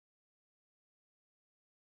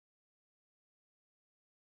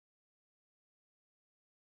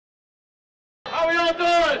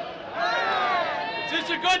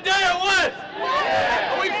good day or what?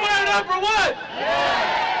 Yeah. Are we fired up or what?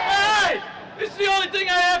 Yeah. All right. This is the only thing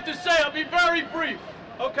I have to say. I'll be very brief,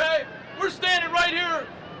 okay? We're standing right here,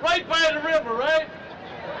 right by the river, right?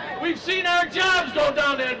 We've seen our jobs go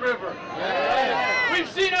down that river. Yeah. We've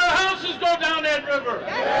seen our houses go down that river.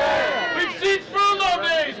 Yeah. We've seen furlough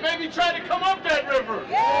days maybe try to come up that river.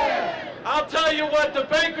 Yeah. I'll tell you what, the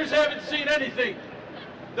bankers haven't seen anything.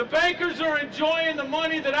 The bankers are enjoying the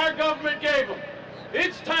money that our government gave them.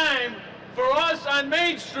 It's time for us on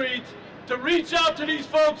Main Street to reach out to these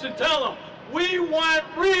folks and tell them, we want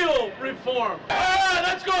real reform. All right,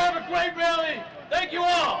 let's go have a great rally. Thank you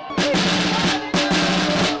all.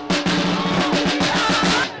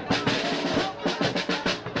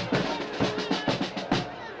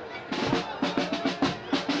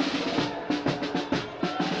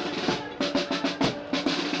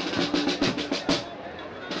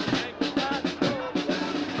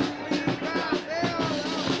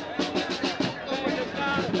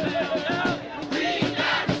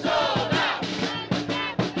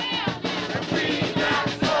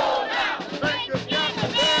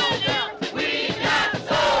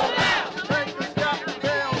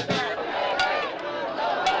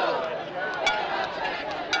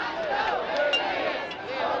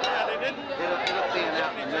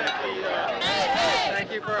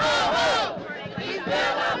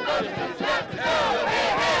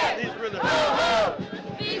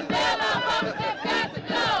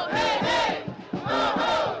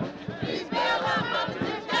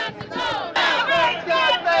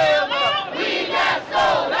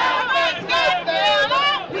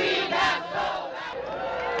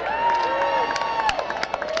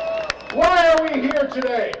 Why are we here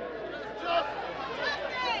today?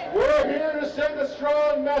 We're here to send a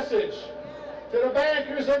strong message to the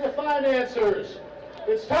bankers and the financiers.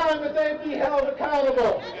 It's time that they be held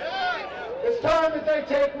accountable. It's time that they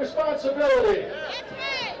take responsibility.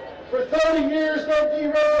 For 30 years they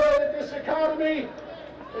derailed this economy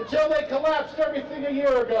until they collapsed everything a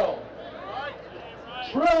year ago.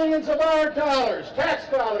 Trillions of our dollars, tax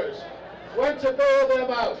dollars, went to bail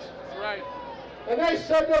them out. And they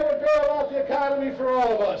said they would bail out the economy for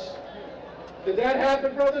all of us. Did that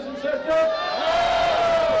happen, brothers and sisters?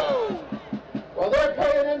 No! Well, they're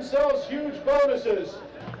paying themselves huge bonuses.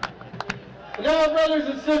 Now, brothers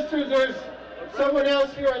and sisters, there's someone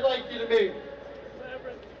else here I'd like you to meet.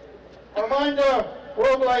 Armando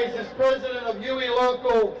Robles is president of UE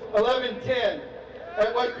Local 1110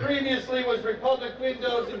 at what previously was Republic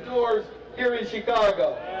Windows and Doors here in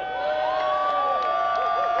Chicago.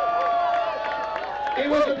 He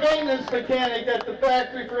was a maintenance mechanic at the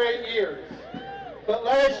factory for 8 years. But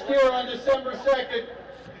last year on December 2nd,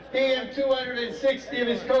 he and 260 of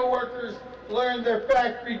his co-workers learned their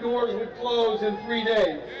factory doors would close in 3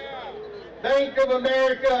 days. Bank of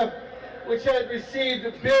America, which had received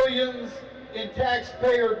billions in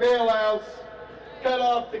taxpayer bailouts, cut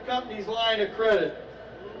off the company's line of credit.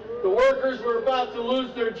 The workers were about to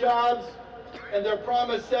lose their jobs and their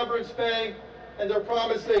promised severance pay and their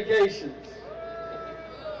promised vacations.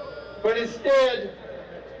 But instead,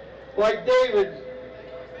 like David,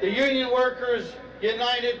 the union workers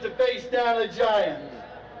united to face down a giant.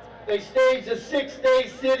 They staged a 6-day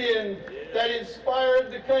sit-in that inspired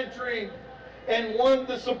the country and won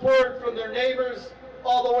the support from their neighbors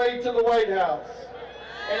all the way to the White House.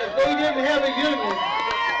 And if they didn't have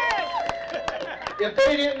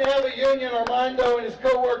a union, Armando and his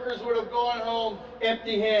co-workers would have gone home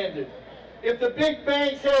empty-handed. If the big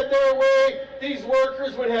banks had their way, these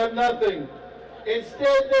workers would have nothing.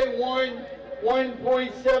 Instead, they won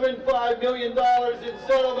 $1.75 million in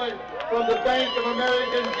settlement from the Bank of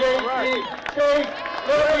America JP. Chase,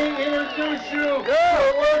 let me introduce you to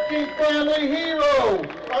a working family hero,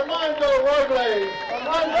 Armando Robles.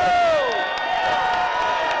 Armando!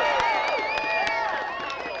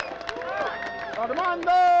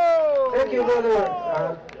 Armando! Thank you,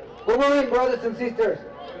 brother. Good morning, brothers and sisters.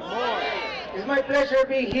 Good morning. It's my pleasure to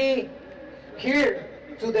be here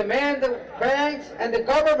to demand the banks and the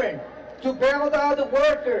government to bail out the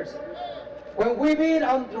workers. When we meet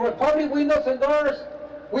on the Republic Windows and Doors,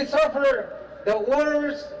 we suffer the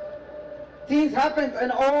worst things happen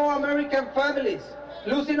in all American families,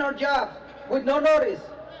 losing our jobs with no notice.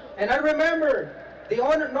 And I remember the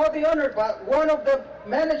owner, not the owner, but one of the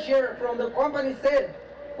managers from the company said,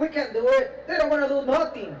 we can't do it. They don't want to do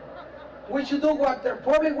nothing. We should do what the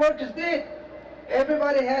public workers did.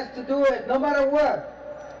 Everybody has to do it, no matter what.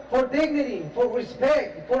 For dignity, for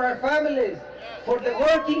respect, for our families, for the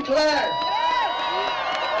working class.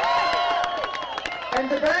 And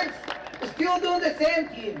the banks still do the same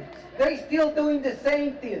thing. They still doing the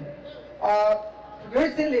same thing.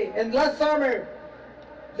 recently, and last summer,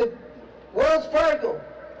 the Wells Fargo,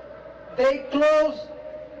 they closed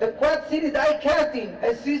the Quad City die casting,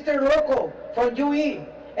 a sister local from UE,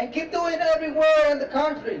 and keep doing it everywhere in the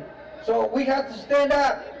country. So we have to stand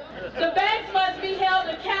up. The banks must be held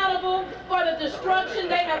accountable for the destruction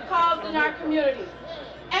they have caused in our communities.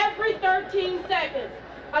 Every 13 seconds,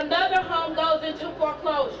 another home goes into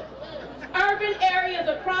foreclosure. Urban areas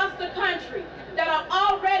across the country that are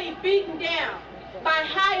already beaten down by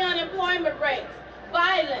high unemployment rates,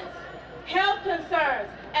 violence, health concerns,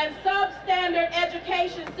 and substandard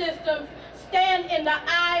education systems stand in the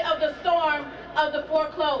eye of the storm of the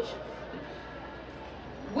foreclosures.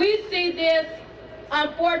 We see this,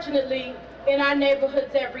 unfortunately, in our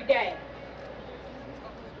neighborhoods every day.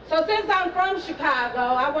 So since I'm from Chicago,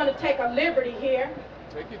 I want to take a liberty here.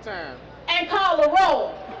 Take your time. And call a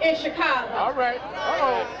roll in Chicago. All right.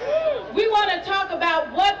 Uh-oh. We want to talk about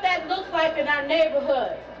what that looks like in our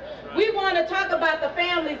neighborhoods. We want to talk about the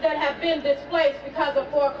families that have been displaced because of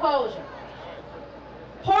foreclosure.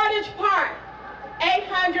 Portage Park,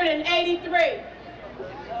 883.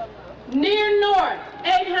 Near North,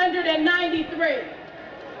 893.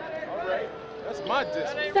 All right. That's my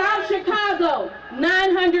district. South Chicago,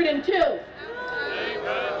 902.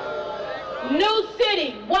 New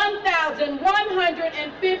City,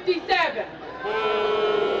 1,157.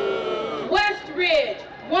 West Ridge,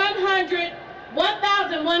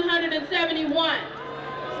 1,171.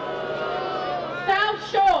 South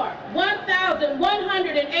Shore,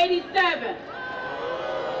 1,187.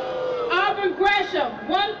 Auburn Gresham,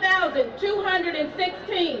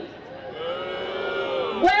 1,216.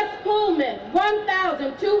 West Pullman,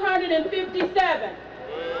 1,257.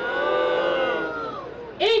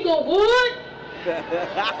 Inglewood,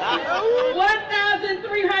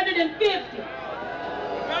 1,350.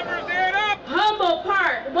 Numbers add up. Humboldt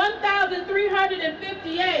Park,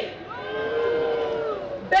 1,358.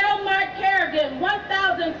 Belmont Kerrigan,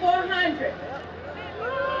 1,400.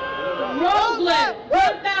 Roseland,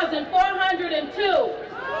 1,402.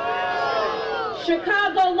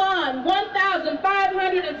 Chicago Lawn,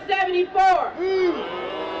 1,574.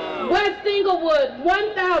 West Inglewood,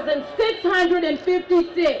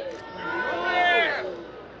 1,656.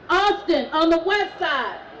 Austin, on the west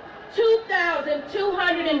side,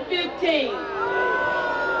 2,215.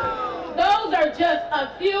 Those are just a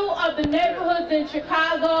few of the neighborhoods in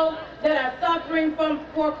Chicago that are suffering from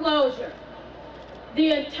foreclosure.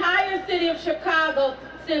 The entire city of Chicago,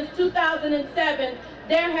 since 2007,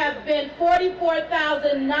 there have been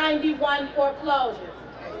 44,091 foreclosures.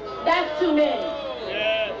 That's too many.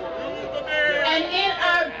 And in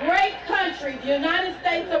our great country, the United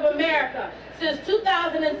States of America, since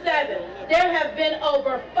 2007, there have been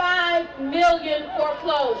over 5 million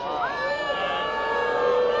foreclosures.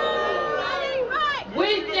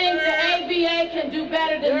 We think the ABA can do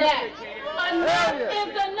better than that. Enough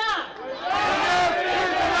is enough.